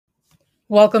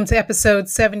Welcome to episode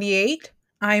 78.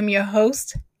 I'm your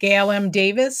host, Gail M.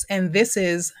 Davis, and this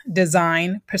is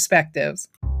Design Perspectives.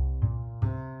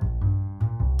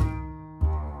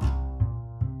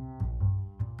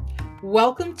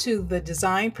 Welcome to the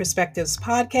Design Perspectives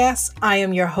podcast. I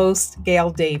am your host, Gail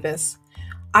Davis.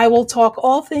 I will talk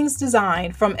all things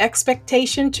design, from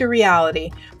expectation to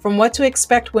reality, from what to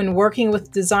expect when working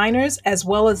with designers as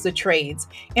well as the trades.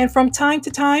 And from time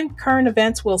to time, current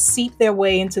events will seep their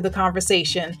way into the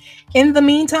conversation. In the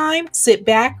meantime, sit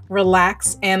back,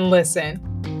 relax, and listen.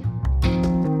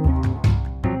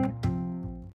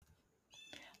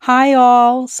 Hi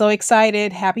all, so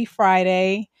excited. Happy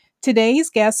Friday. Today's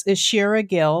guest is Shira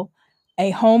Gill, a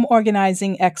home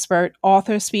organizing expert,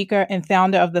 author, speaker, and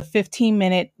founder of the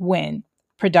 15-Minute Win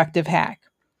Productive Hack.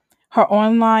 Her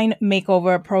online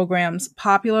makeover programs,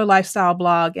 popular lifestyle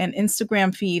blog, and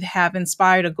Instagram feed have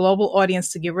inspired a global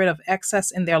audience to get rid of excess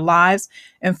in their lives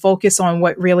and focus on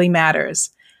what really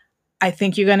matters. I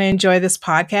think you're going to enjoy this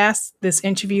podcast, this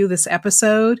interview, this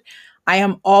episode. I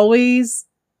am always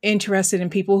interested in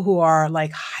people who are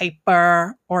like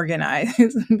hyper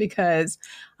organized because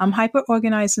I'm hyper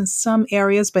organized in some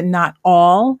areas, but not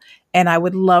all. And I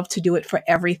would love to do it for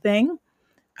everything.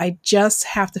 I just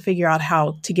have to figure out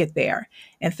how to get there.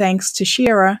 And thanks to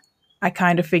Shira, I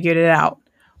kind of figured it out.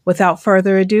 Without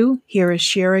further ado, here is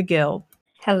Shira Gill.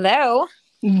 Hello.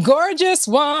 Gorgeous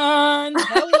one.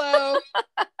 Hello.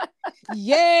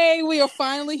 Yay, we are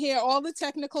finally here. All the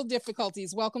technical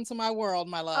difficulties. Welcome to my world,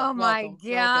 my love. Oh my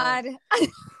God.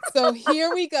 So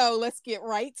here we go. Let's get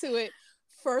right to it.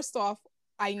 First off,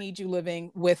 I need you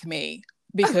living with me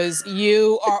because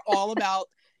you are all about,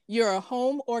 you're a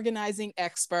home organizing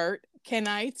expert. Can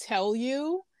I tell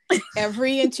you,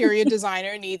 every interior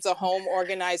designer needs a home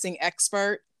organizing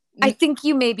expert? I think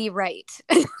you may be right.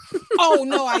 Oh,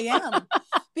 no, I am.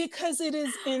 Because it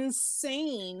is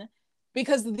insane.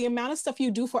 Because the amount of stuff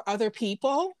you do for other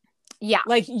people,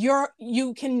 like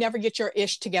you can never get your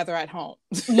ish together at home.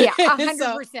 Yeah,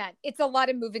 100%. It's a lot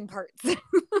of moving parts.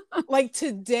 Like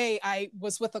today, I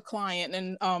was with a client,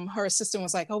 and her assistant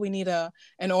was like, "Oh, we need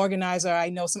an organizer. I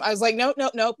know some." I was like, "No.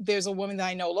 There's a woman that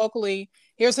I know locally.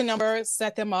 Here's her number.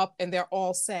 Set them up, and they're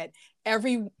all set."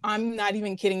 I'm not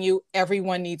even kidding you.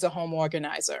 Everyone needs a home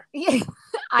organizer. Yeah.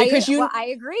 I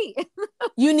agree.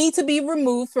 You need to be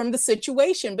removed from the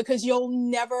situation because you'll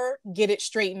never get it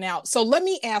straightened out. So let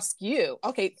me ask you,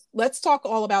 okay, let's talk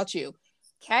all about you.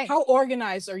 Okay. How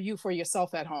organized are you for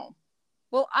yourself at home?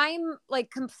 Well, I'm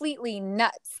like completely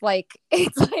nuts. Like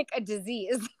it's like a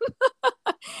disease.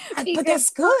 But that's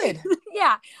good.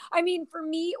 Yeah. I mean, for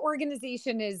me,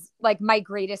 organization is like my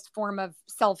greatest form of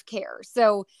self-care.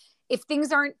 So if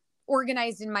things aren't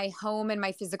organized in my home and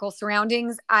my physical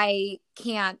surroundings, I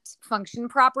can't function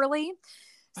properly.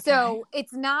 Okay. So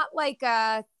it's not like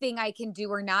a thing I can do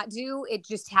or not do. It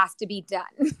just has to be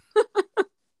done.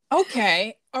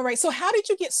 Okay. All right. So how did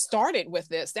you get started with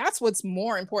this? That's what's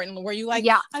more important. Were you like,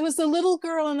 I was a little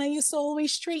girl and I used to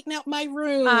always straighten out my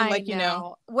room. You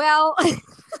know. Well,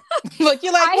 look,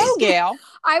 you're like, well, Gail.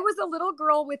 I was a little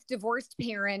girl with divorced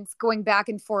parents going back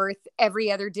and forth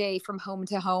every other day from home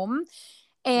to home.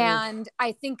 And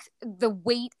I think the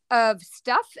weight of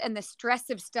stuff and the stress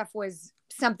of stuff was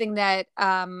something that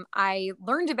I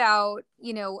learned about,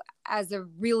 as a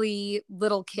really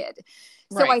little kid.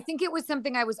 So I think it was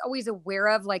something I was always aware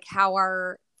of, like how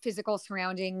our physical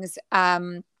surroundings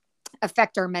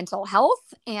affect our mental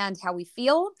health and how we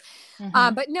feel.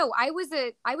 Mm-hmm. But no, I was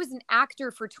an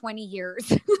actor for 20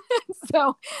 years.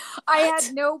 So I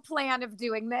had no plan of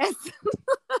doing this.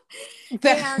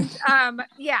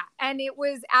 And it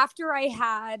was after I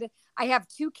have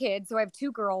two kids, so I have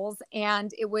two girls,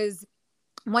 and it was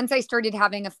once I started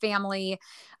having a family,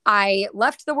 I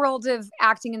left the world of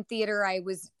acting and theater. I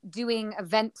was doing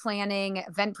event planning,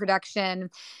 event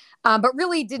production, but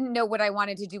really didn't know what I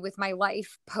wanted to do with my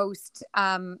life post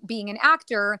being an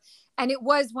actor. And it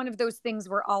was one of those things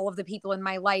where all of the people in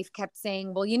my life kept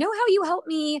saying, well, you know how you help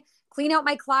me clean out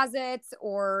my closets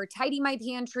or tidy my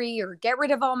pantry or get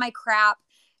rid of all my crap?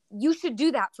 You should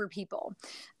do that for people.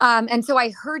 And so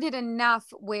I heard it enough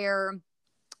where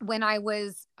when I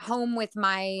was home with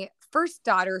my first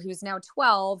daughter, who's now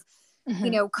 12,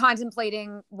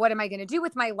 contemplating what am I going to do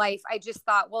with my life? I just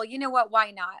thought, well, you know what?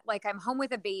 Why not? Like, I'm home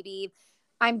with a baby.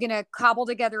 I'm going to cobble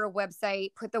together a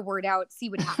website, put the word out, see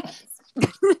what happens.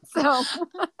 So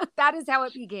that is how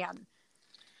it began.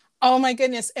 Oh my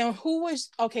goodness. And who was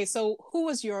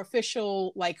your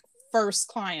official, like, first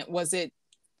client? Was it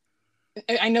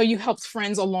I know you helped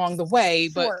friends along the way,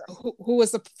 but Sure. who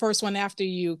was the first one after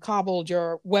you cobbled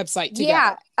your website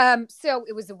Yeah. together? So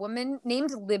it was a woman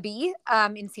named Libby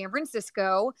in San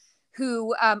Francisco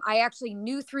who I actually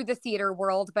knew through the theater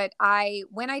world, but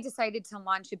when I decided to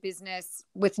launch a business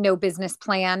with no business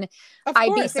plan, Of I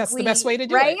course, that's the best basically, way to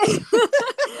do right? it.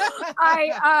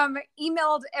 I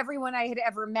emailed everyone I had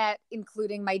ever met,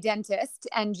 including my dentist,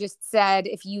 and just said,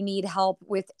 if you need help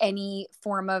with any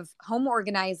form of home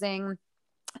organizing,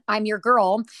 I'm your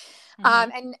girl.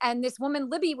 Mhm. And this woman,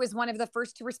 Libby, was one of the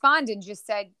first to respond and just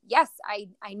said, yes, I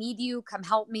need you. Come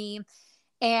help me.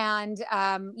 And,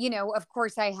 of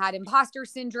course, I had imposter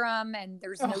syndrome and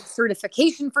there's no Oh,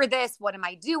 certification for this. What am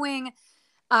I doing?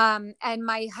 And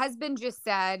my husband just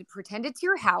said, pretend it's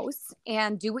your house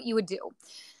and do what you would do.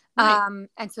 right.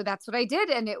 And so that's what I did.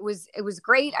 And it was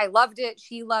great. I loved it.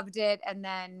 She loved it. And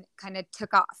then kind of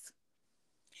took off.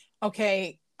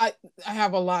 Okay. I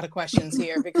have a lot of questions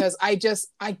here because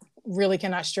I really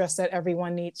cannot stress that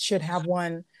everyone should have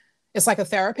one. It's like a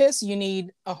therapist, you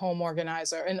need a home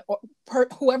organizer. And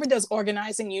whoever does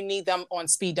organizing, you need them on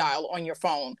speed dial on your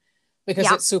phone because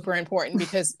Yeah. it's super important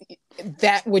because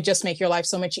that would just make your life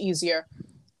so much easier.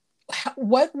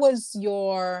 What was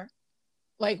your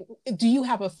like, do you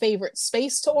have a favorite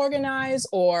space to organize,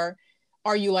 or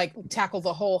are you like tackle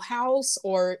the whole house,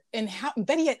 or and how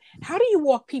better yet, how do you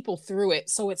walk people through it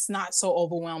so it's not so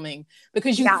overwhelming?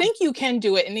 Because you Yeah. think you can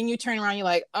do it and then you turn around, you're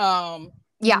like,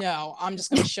 Yeah. no, I'm just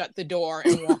gonna shut the door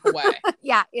and walk away.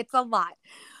 Yeah. It's a lot.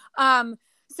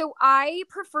 So I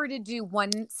prefer to do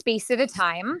one space at a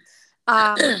time.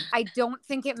 I don't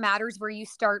think it matters where you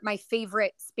start. My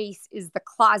favorite space is the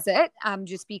closet,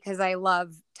 just because I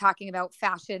love talking about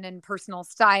fashion and personal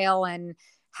style and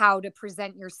how to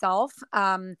present yourself.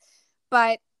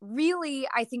 But really,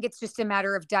 I think it's just a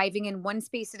matter of diving in one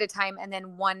space at a time and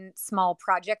then one small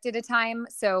project at a time.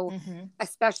 So, Mm-hmm.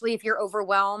 especially if you're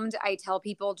overwhelmed, I tell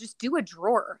people just do a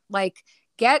drawer. Like,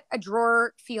 get a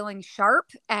drawer feeling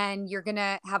sharp, and you're going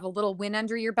to have a little win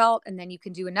under your belt. And then you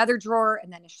can do another drawer,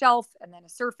 and then a shelf, and then a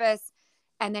surface,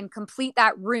 and then complete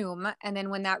that room. And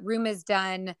then when that room is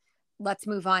done, let's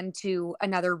move on to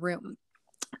another room.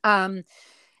 Um,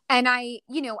 and I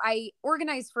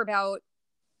organized for about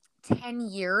 10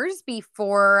 years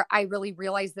before I really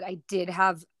realized that I did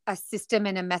have a system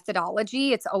and a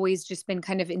methodology. It's always just been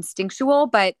kind of instinctual,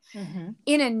 but Mm-hmm.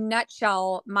 in a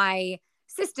nutshell, my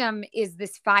system is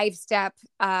this 5 step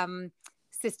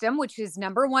system, which is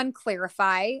number one,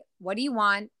 clarify. What do you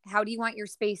want? How do you want your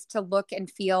space to look and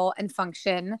feel and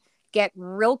function? Get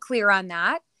real clear on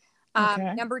that.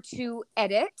 Okay. Number two,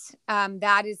 edit.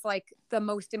 That is like the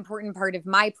most important part of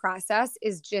my process,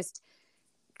 is just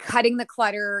cutting the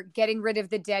clutter, getting rid of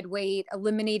the dead weight,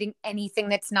 eliminating anything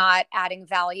that's not adding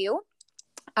value.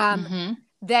 Um, Mm-hmm.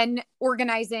 then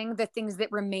organizing the things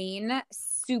that remain,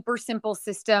 super simple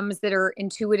systems that are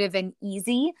intuitive and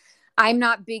easy. I'm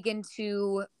not big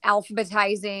into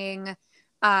alphabetizing,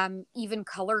 even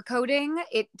color coding.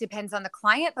 It depends on the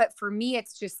client. But for me,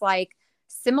 it's just like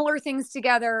similar things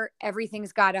together.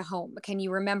 Everything's got a home. Can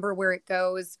you remember where it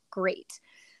goes? Great.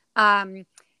 Um,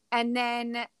 and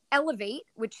then elevate,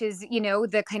 which is,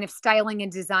 the kind of styling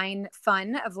and design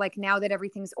fun of like, now that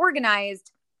everything's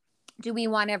organized, do we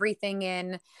want everything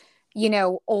in,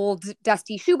 old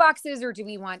dusty shoe boxes, or do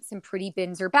we want some pretty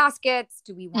bins or baskets?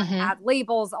 Do we want to Mm-hmm. add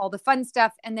labels, all the fun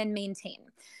stuff, and then maintain?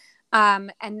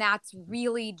 And that's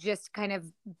really just kind of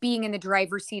being in the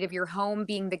driver's seat of your home,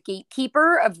 being the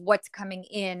gatekeeper of what's coming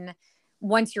in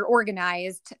once you're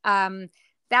organized.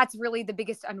 That's really the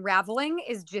biggest unraveling,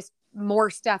 is just more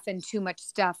stuff and too much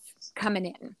stuff coming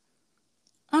in.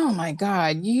 Oh my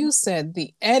God, you said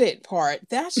the edit part.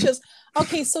 That's just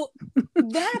okay, so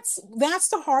that's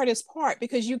the hardest part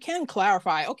because you can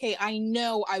clarify, okay, I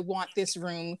know I want this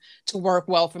room to work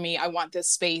well for me. I want this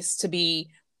space to be,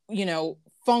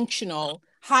 functional,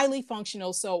 highly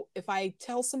functional. So if I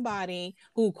tell somebody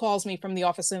who calls me from the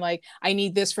office and like, I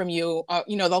need this from you,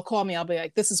 they'll call me, I'll be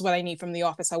like, this is what I need from the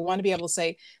office. I want to be able to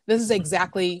say, this is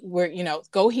exactly where,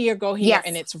 go here, and Yes.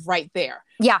 it's right there.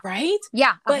 Yeah. Right.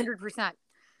 Yeah. But 100%.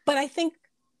 I think,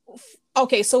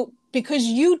 okay, so because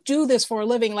you do this for a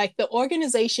living, like the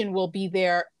organization will be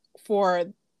there for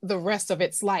the rest of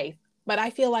its life. But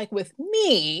I feel like with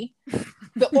me,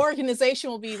 the organization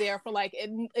will be there for like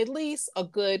at least a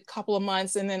good couple of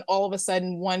months. And then all of a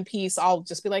sudden, one piece, I'll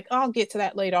just be like, oh, I'll get to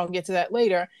that later. I'll get to that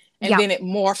later. And Yeah. then it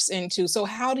morphs into, so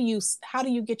how do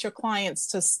you get your clients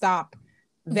to stop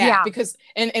that? Yeah. Because,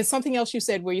 and something else you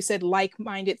said, where you said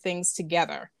like-minded things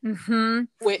together, Mm-hmm.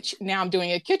 which now I'm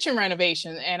doing a kitchen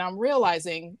renovation and I'm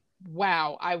realizing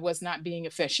wow, I was not being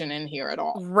efficient in here at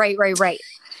all. Right, right, right.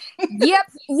 Yep.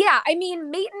 Yeah. I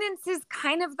mean, maintenance is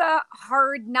kind of the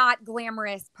hard, not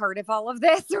glamorous part of all of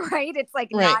this, right? It's like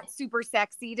Right. not super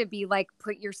sexy to be like,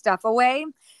 put your stuff away.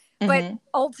 But Mm-hmm.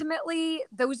 ultimately,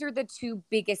 those are the two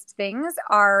biggest things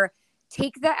are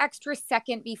take the extra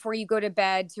second before you go to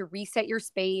bed to reset your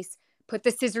space, put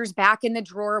the scissors back in the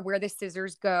drawer where the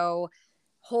scissors go,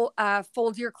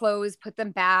 fold your clothes, put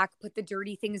them back, put the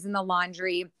dirty things in the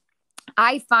laundry.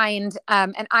 I find,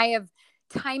 and I have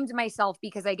timed myself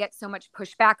because I get so much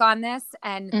pushback on this.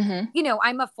 And, Mm-hmm. you know,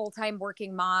 I'm a full-time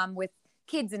working mom with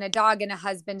kids and a dog and a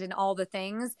husband and all the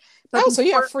things. But Oh, so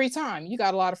you have free time. You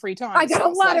got a lot of free time. I got a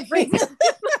lot of free time.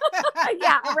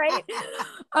 Yeah, right.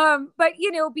 But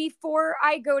you know, before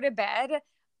I go to bed,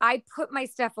 I put my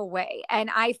stuff away and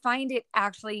I find it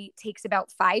actually takes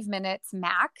about 5 minutes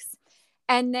max.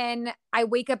 And then I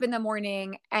wake up in the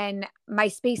morning and my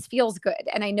space feels good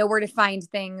and I know where to find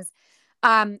things.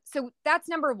 So that's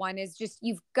number one is just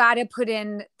you've got to put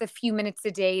in the few minutes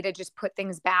a day to just put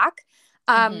things back.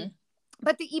 Mm-hmm.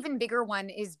 But the even bigger one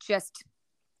is just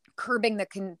curbing the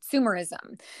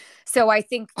consumerism. So I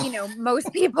think, you know,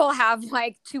 most people have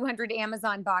like 200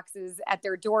 Amazon boxes at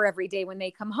their door every day when they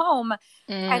come home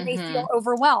and they feel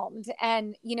overwhelmed.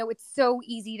 And, you know, it's so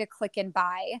easy to click and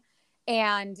buy.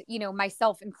 And, you know,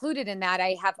 myself included in that,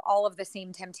 I have all of the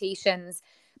same temptations,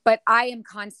 but I am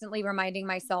constantly reminding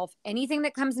myself anything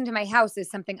that comes into my house is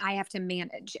something I have to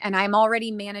manage. And I'm already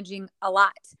managing a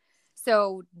lot.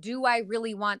 So do I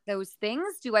really want those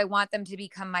things? Do I want them to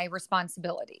become my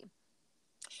responsibility?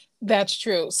 That's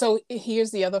true. So here's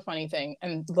the other funny thing.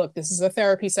 And look, this is a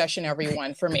therapy session,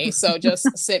 everyone, for me. So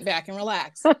just sit back and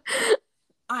relax.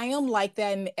 I am like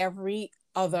that in every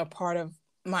other part of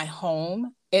my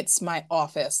home. It's my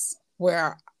office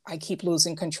where I keep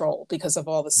losing control because of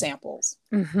all the samples,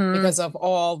 because of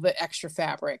all the extra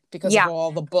fabric, because of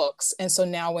all the books. And so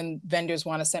now when vendors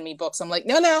want to send me books, I'm like,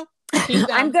 no, keep them.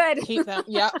 I'm good. Keep them.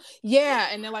 Yeah. Yeah.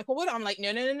 And they're like, well, what? I'm like,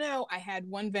 no. I had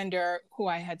one vendor who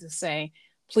I had to say,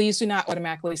 please do not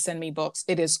automatically send me books.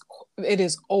 It is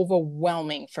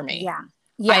overwhelming for me.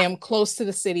 Yeah. I am close to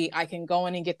the city. I can go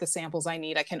in and get the samples I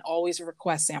need. I can always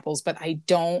request samples, but I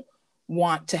don't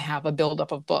want to have a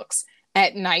buildup of books.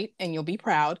 At night, and you'll be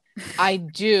proud, I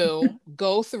do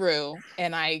go through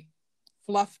and I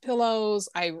fluff pillows.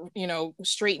 I,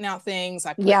 straighten out things.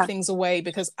 I put things away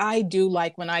because I do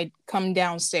like when I come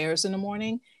downstairs in the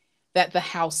morning that the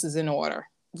house is in order.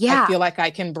 Yeah. I feel like I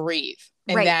can breathe.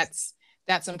 And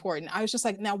that's important. I was just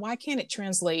like, now why can't it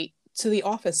translate to the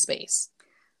office space?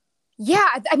 Yeah.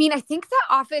 I mean, I think the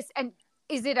office, and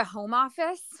is it a home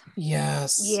office?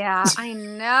 Yes. Yeah, I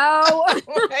know.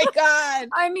 Oh my God.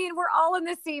 I mean, we're all in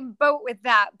the same boat with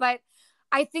that, but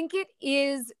I think it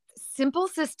is simple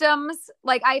systems.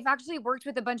 Like I've actually worked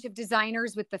with a bunch of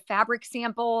designers with the fabric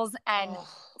samples and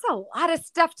it's a lot of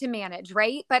stuff to manage,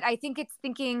 right? But I think it's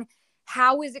thinking,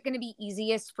 how is it going to be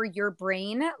easiest for your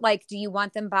brain? Like, do you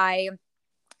want them by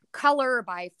color,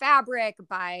 by fabric,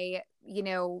 by,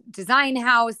 design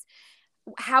house?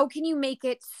 How can you make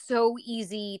it so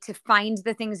easy to find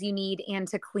the things you need and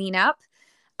to clean up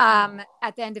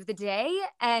at the end of the day?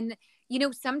 And,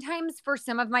 sometimes for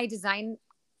some of my design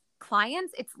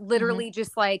clients, it's literally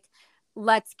just like,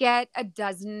 let's get a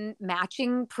dozen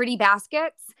matching pretty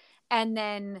baskets and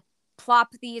then plop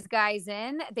these guys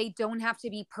in. They don't have to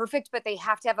be perfect, but they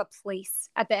have to have a place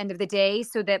at the end of the day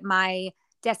so that my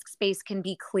desk space can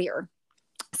be clear.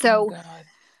 So,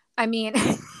 I mean...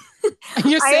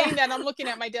 You're saying that I'm looking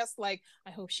at my desk like, I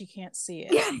hope she can't see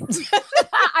it.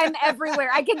 I'm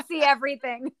everywhere. I can see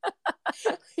everything.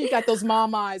 You got those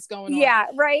mom eyes going on. Yeah,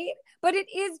 right. But it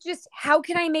is just, how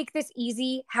can I make this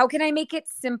easy? How can I make it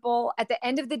simple at the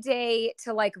end of the day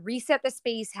to like reset the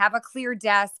space, have a clear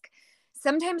desk?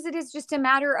 Sometimes it is just a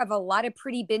matter of a lot of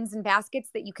pretty bins and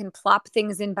baskets that you can plop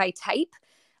things in by type.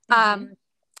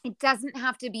 It doesn't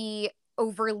have to be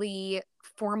overly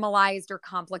formalized or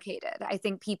complicated. I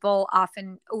think people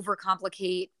often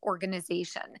overcomplicate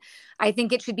organization. I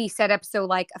think it should be set up so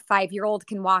like a 5-year-old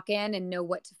can walk in and know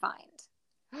what to find.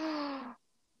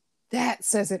 That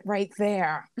says it right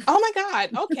there. Oh my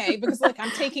God. Okay. Because like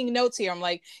I'm taking notes here. I'm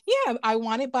like, yeah, I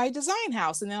want it by design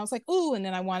house. And then I was like, ooh, and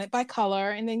then I want it by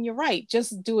color. And then you're right.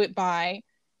 Just do it by,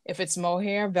 if it's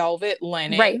mohair, velvet,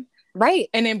 linen. Right.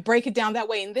 And then break it down that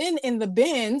way. And then in the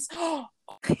bins,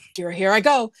 here I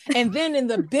go. And then in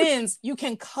the bins, you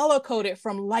can color code it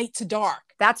from light to dark.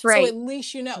 That's right. So at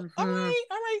least you know. All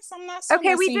right. So I'm not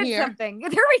okay. We did something.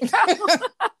 There we go.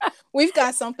 We've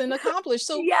got something accomplished.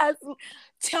 So yes,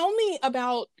 tell me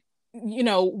about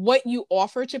what you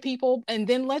offer to people, and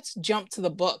then let's jump to the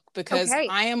book, because Okay.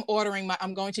 I'm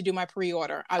going to do my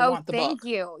pre-order. I Oh, want the book. thank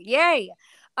you. Yay.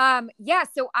 Yeah,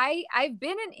 so I've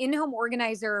been an in-home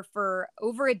organizer for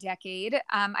over a decade.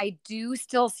 I do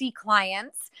still see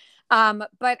clients.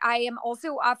 But I am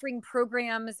also offering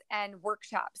programs and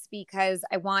workshops because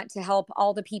I want to help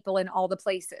all the people in all the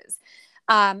places.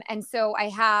 And so I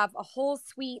have a whole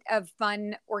suite of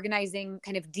fun organizing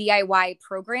kind of DIY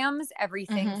programs,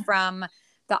 everything Mm-hmm. from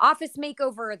the office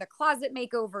makeover, the closet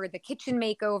makeover, the kitchen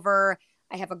makeover.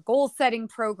 I have a goal setting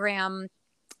program,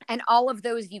 and all of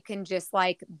those you can just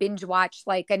like binge watch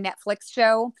like a Netflix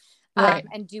show, Right.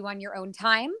 and do on your own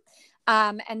time.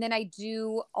 And then I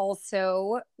do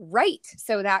also write.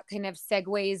 So that kind of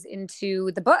segues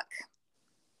into the book.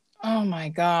 Oh my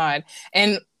God.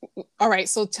 And all right,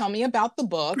 so tell me about the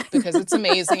book, because it's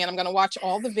amazing. And I'm going to watch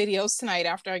all the videos tonight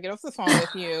after I get off the phone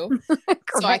with you, so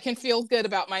I Great. can feel good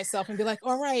about myself and be like,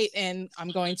 all right. And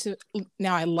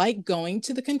now I like going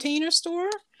to the Container Store,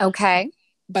 Okay.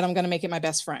 but I'm going to make it my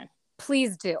best friend.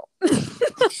 Please do.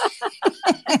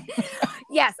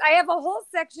 Yes, I have a whole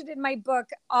section in my book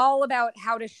all about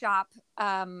how to shop,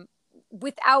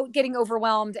 without getting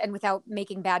overwhelmed and without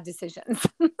making bad decisions.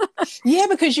 Yeah,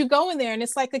 because you go in there and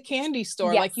it's like a candy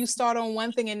store. Yes. Like you start on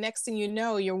one thing, and next thing you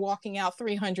know, you're walking out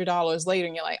 $300 later,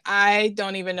 and you're like, I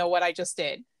don't even know what I just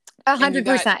did. A And you hundred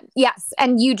got, percent. Yes.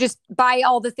 And you just buy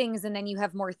all the things and then you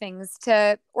have more things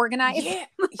to organize. yeah,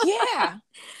 yeah,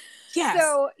 yes.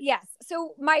 So, yes.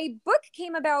 So, my book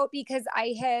came about because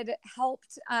I had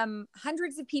helped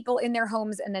hundreds of people in their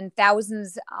homes and then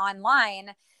thousands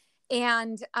online.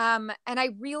 And I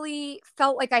really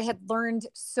felt like I had learned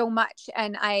so much.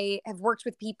 And I have worked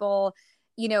with people,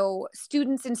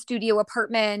 students in studio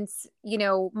apartments,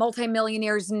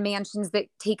 multimillionaires in mansions that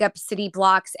take up city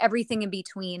blocks, everything in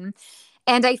between.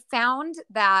 And I found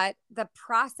that the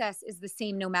process is the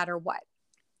same no matter what.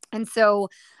 And so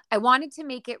I wanted to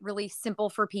make it really simple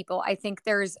for people. I think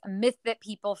there's a myth that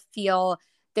people feel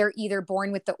they're either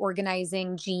born with the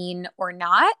organizing gene or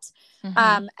not.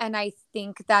 Mm-hmm. And I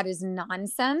think that is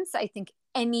nonsense. I think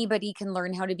anybody can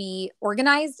learn how to be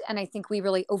organized. And I think we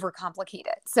really overcomplicate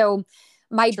it. So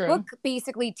my True. book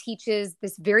basically teaches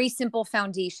this very simple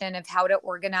foundation of how to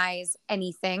organize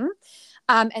anything.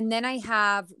 And then I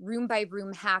have room by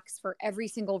room hacks for every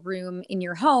single room in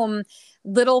your home.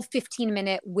 Little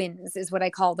 15-minute wins is what I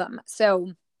call them.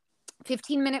 So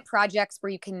 15-minute projects where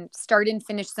you can start and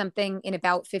finish something in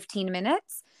about 15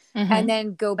 minutes and Mm-hmm.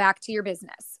 then go back to your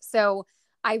business. So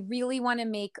I really want to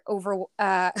make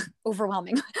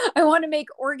overwhelming. I want to make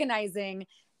organizing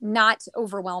not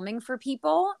overwhelming for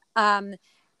people, and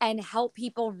help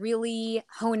people really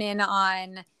hone in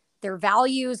on their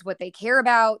values, what they care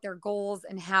about, their goals,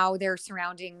 and how their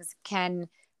surroundings can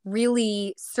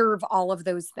really serve all of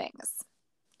those things.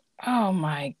 Oh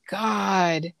my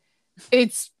God.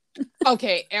 It's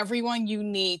okay. Everyone, you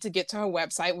need to get to her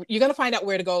website. You're going to find out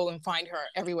where to go and find her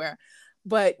everywhere.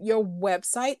 But your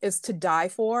website is to die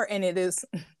for, and it is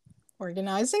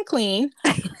organized and clean.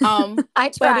 I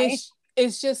But try.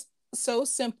 it's just so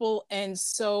simple, and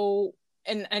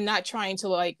not trying to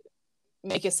like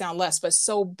make it sound less, but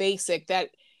so basic that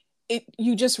it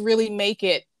you just really make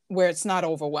it where it's not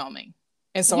overwhelming.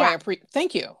 And so Yeah.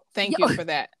 thank you. Yeah. Thank you for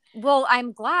that. Well,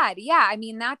 I'm glad. Yeah. I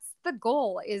mean, that's the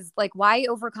goal, is like, why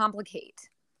overcomplicate?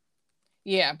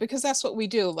 Yeah, because that's what we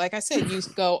do. Like I said, you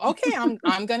go, okay,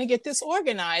 I'm gonna get this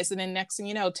organized, and then next thing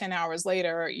you know, 10 hours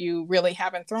later, you really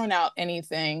haven't thrown out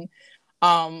anything,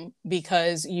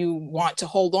 because you want to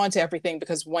hold on to everything,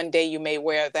 because one day you may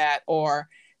wear that, or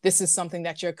this is something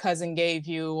that your cousin gave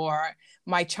you, or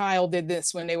my child did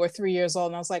this when they were 3 years old.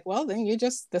 And I was like, well, then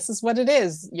this is what it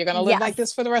is. You're gonna live like Yes.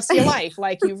 this for the rest of your life.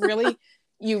 Like you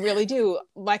really do.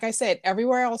 Like I said,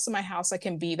 everywhere else in my house, I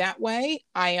can be that way.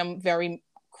 I am very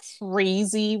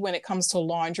crazy when it comes to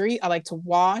laundry. I like to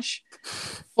wash,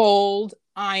 fold,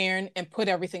 iron, and put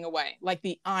everything away. Like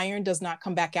the iron does not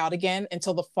come back out again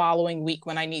until the following week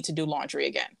when I need to do laundry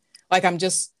again. Like I'm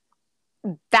just,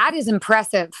 That is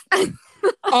impressive.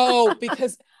 oh,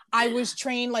 because I was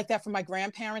trained like that from my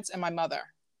grandparents and my mother.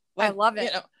 I Like, love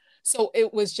it. so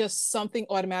it was just something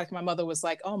automatic. My mother was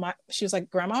like, oh my, she was like,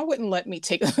 Grandma wouldn't let me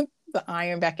take the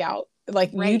iron back out.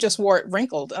 Like you Right. just wore it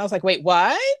wrinkled. And I was like, wait,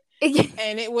 what?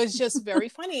 And it was just very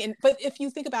funny. And but if you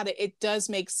think about it, it does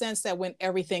make sense that when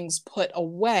everything's put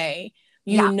away,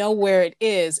 you Yeah. know where it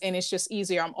is, and it's just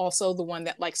easier. I'm also the one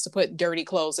that likes to put dirty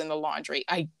clothes in the laundry.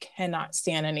 I cannot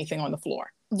stand anything on the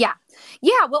floor. Yeah.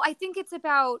 Yeah. Well, I think it's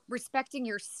about respecting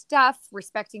your stuff,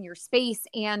 respecting your space,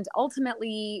 and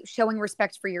ultimately showing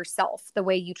respect for yourself the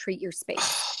way you treat your space.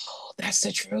 Oh, that's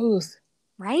the truth.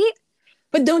 right?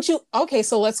 But don't you? Okay,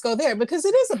 so let's go there because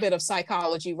it is a bit of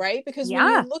psychology, right? Because when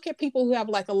you Yeah. look at people who have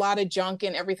like a lot of junk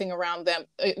and everything around them,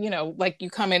 like you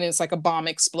come in and it's like a bomb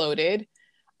exploded.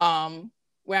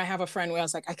 Where I have a friend where I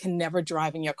was like, I can never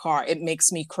drive in your car. It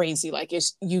makes me crazy. Like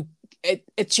it's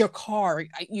your car.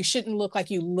 You shouldn't look like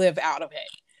you live out of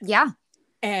it. Yeah.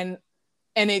 And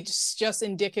it's just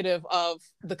indicative of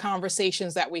the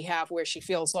conversations that we have where she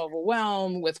feels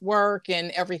overwhelmed with work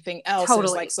and everything else, and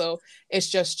it's like, Totally. so it's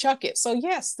just chuck it. So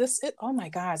yes, oh my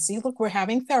god, see, look, we're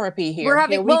having therapy We're here.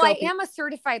 having, Here we well, go. I am a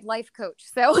certified life coach.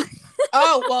 So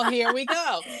Oh well, here we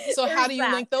go. So how there's do you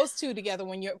that. link those two together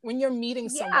when you're meeting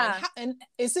someone? Yeah. And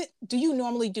do you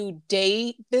normally do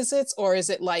day visits, or is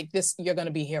it like this, you're going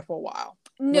to be here for a while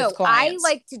with No, I clients?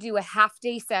 like to do a half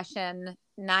day session,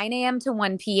 9 a.m. to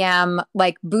 1 p.m.,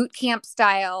 like boot camp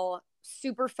style,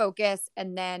 super focus,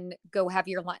 and then go have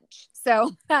your lunch.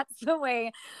 So that's the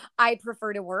way I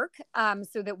prefer to work,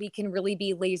 so that we can really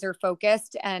be laser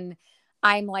focused. And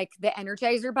I'm like the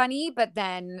Energizer Bunny, but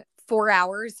then 4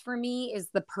 hours for me is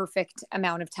the perfect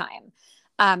amount of time,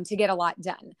 to get a lot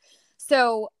done.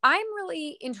 So I'm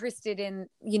really interested in,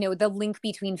 the link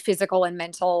between physical and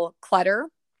mental clutter.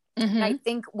 And I Mm-hmm.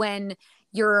 think when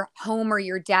your home or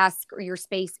your desk or your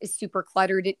space is super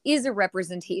cluttered, it is a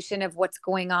representation of what's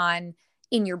going on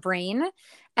in your brain.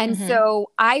 And Mm-hmm.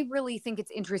 so I really think it's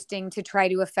interesting to try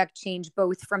to affect change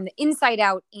both from the inside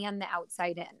out and the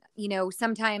outside in.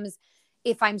 Sometimes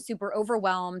if I'm super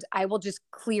overwhelmed, I will just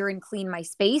clear and clean my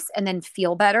space and then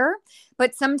feel better.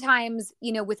 But sometimes,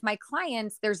 with my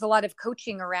clients, there's a lot of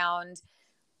coaching around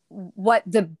what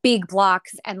the big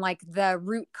blocks and like the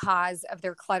root cause of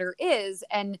their clutter is.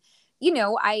 And,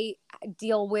 I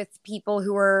deal with people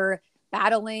who are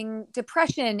battling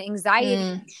depression, anxiety,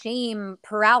 Mm-hmm. shame,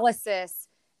 paralysis,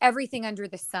 everything under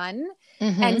the sun.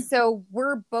 And Mm-hmm. so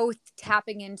we're both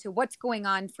tapping into what's going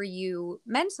on for you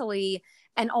mentally,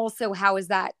 and also how is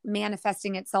that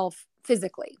manifesting itself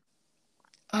physically.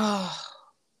 Oh,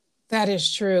 that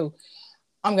is true.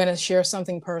 I'm going to share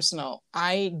something personal.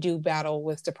 I do battle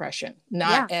with depression,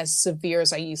 not Yeah. as severe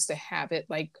as I used to have it,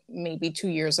 like maybe 2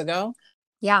 years ago.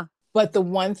 Yeah. But the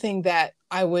one thing that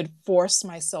I would force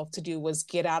myself to do was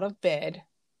get out of bed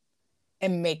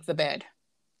and make the bed.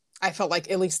 I felt like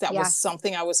at least that was Yes.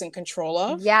 something I was in control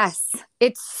of. Yes.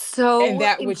 It's And so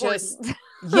that would just, important.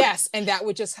 yes. And that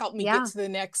would just help me get Yeah. to the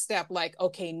next step. Like,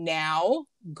 okay, now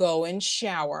go and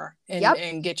shower and, Yep.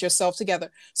 and get yourself together.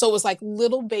 So it was like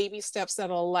little baby steps that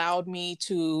allowed me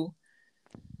to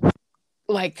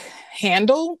like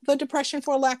handle the depression,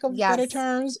 for lack of better Yes.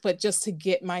 terms, but just to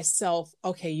get myself,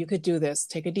 okay, you could do this.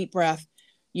 Take a deep breath.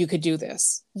 You could do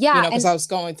this, Yeah. because And I was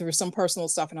going through some personal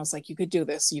stuff and I was like, you could do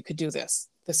this. You could do this.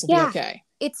 This will be yeah, okay.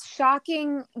 it's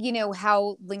shocking,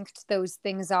 how linked those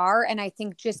things are. And I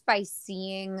think just by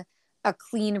seeing a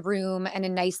clean room and a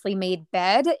nicely made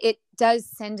bed, it does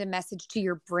send a message to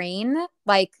your brain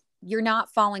like you're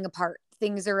not falling apart.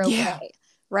 Things are Yeah. okay.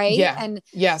 Right. Yeah. And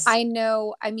Yes. I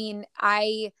know, I mean,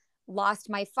 I lost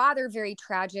my father very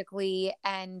tragically.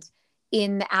 And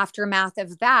in the aftermath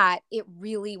of that, it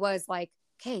really was like,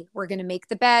 okay, we're going to make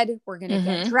the bed, we're going to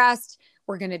get Mm-hmm. dressed,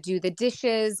 we're going to do the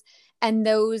dishes. And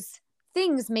those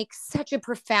things make such a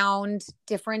profound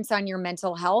difference on your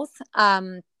mental health.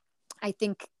 I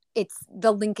think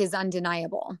the link is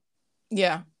undeniable.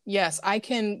 Yeah. Yes. I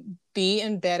can be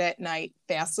in bed at night,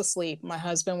 fast asleep. My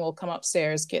husband will come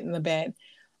upstairs, get in the bed.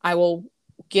 I will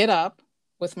get up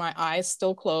with my eyes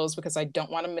still closed because I don't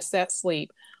want to miss that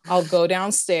sleep. I'll go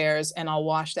downstairs and I'll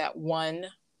wash that one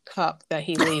cup that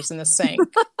he leaves in the sink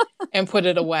and put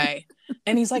it away.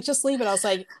 And he's like, just leave it. I was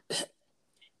like,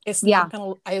 it's not Yeah.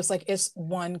 gonna, I was like, it's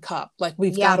one cup. Like,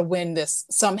 we've got Yeah. to win this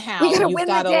We somehow. got to You've win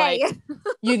the got to day. like,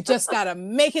 you just got to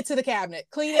make it to the cabinet,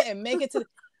 clean it and make it to the,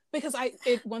 because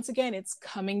once again, it's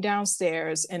coming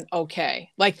downstairs and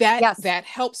okay. Like Yes. that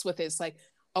helps with it. It's like,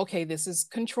 okay, this is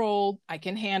controlled. I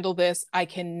can handle this. I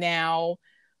can now,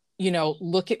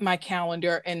 look at my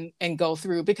calendar and go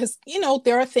through, because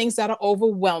there are things that are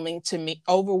overwhelming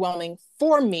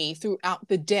for me throughout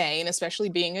the day, and especially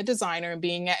being a designer and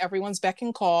being at everyone's beck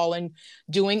and call and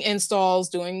doing installs,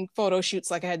 doing photo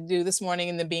shoots like I had to do this morning,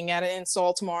 and then being at an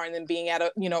install tomorrow, and then being at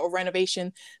a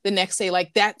renovation the next day.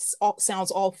 Like, that's all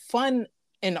sounds all fun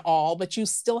and all, but you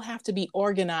still have to be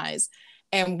organized.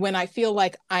 And when I feel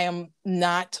like I am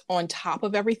not on top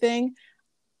of everything,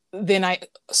 then I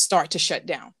start to shut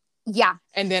down. Yeah.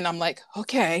 And then I'm like,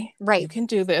 okay, you Right. can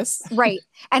do this. Right.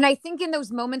 And I think in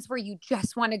those moments where you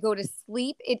just want to go to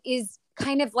sleep, it is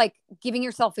kind of like giving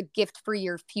yourself a gift for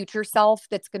your future self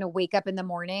that's going to wake up in the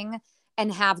morning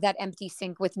and have that empty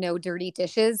sink with no dirty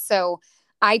dishes. So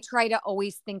I try to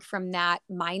always think from that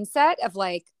mindset of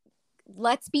like,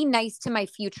 let's be nice to my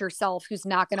future self who's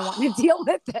not going to want to deal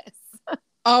with this.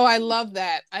 Oh, I love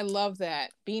that. I love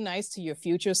that. Be nice to your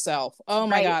future self. Oh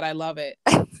my Right. God, I love it.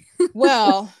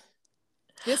 Well,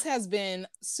 this has been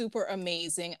super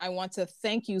amazing. I want to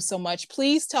thank you so much.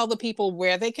 Please tell the people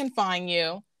where they can find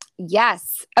you.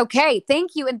 Yes. Okay.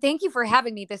 Thank you. And thank you for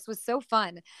having me. This was so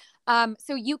fun.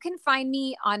 So you can find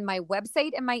me on my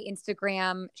website and my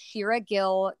Instagram,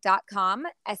 shiragill.com,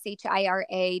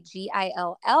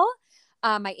 SHIRAGILL.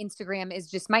 My Instagram is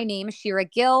just my name, Shira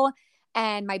Gill.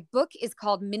 And my book is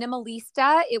called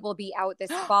Minimalista. It will be out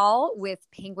this fall with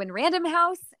Penguin Random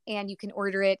House, and you can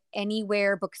order it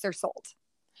anywhere books are sold.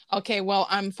 Okay, well,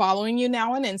 I'm following you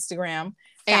now on Instagram.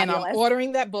 Fabulous. And I'm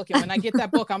ordering that book. And when I get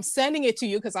that book, I'm sending it to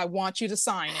you because I want you to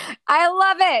sign it. I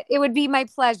love it. It would be my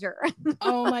pleasure.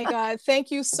 Oh my God.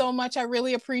 Thank you so much. I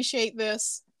really appreciate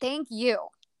this. Thank you.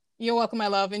 You're welcome, my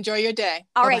love. Enjoy your day.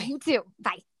 All Bye-bye. right. You too.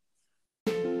 Bye.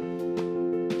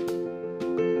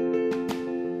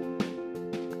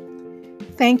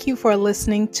 Thank you for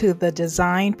listening to the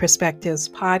Design Perspectives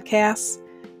podcast.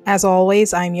 As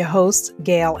always, I'm your host,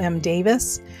 Gail M.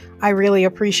 Davis. I really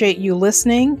appreciate you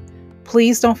listening.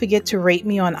 Please don't forget to rate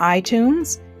me on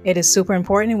iTunes. It is super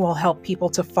important and will help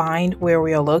people to find where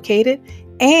we are located.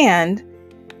 And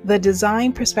the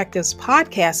Design Perspectives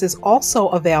podcast is also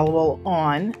available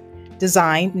on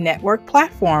Design Network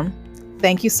platform.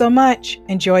 Thank you so much.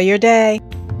 Enjoy your day.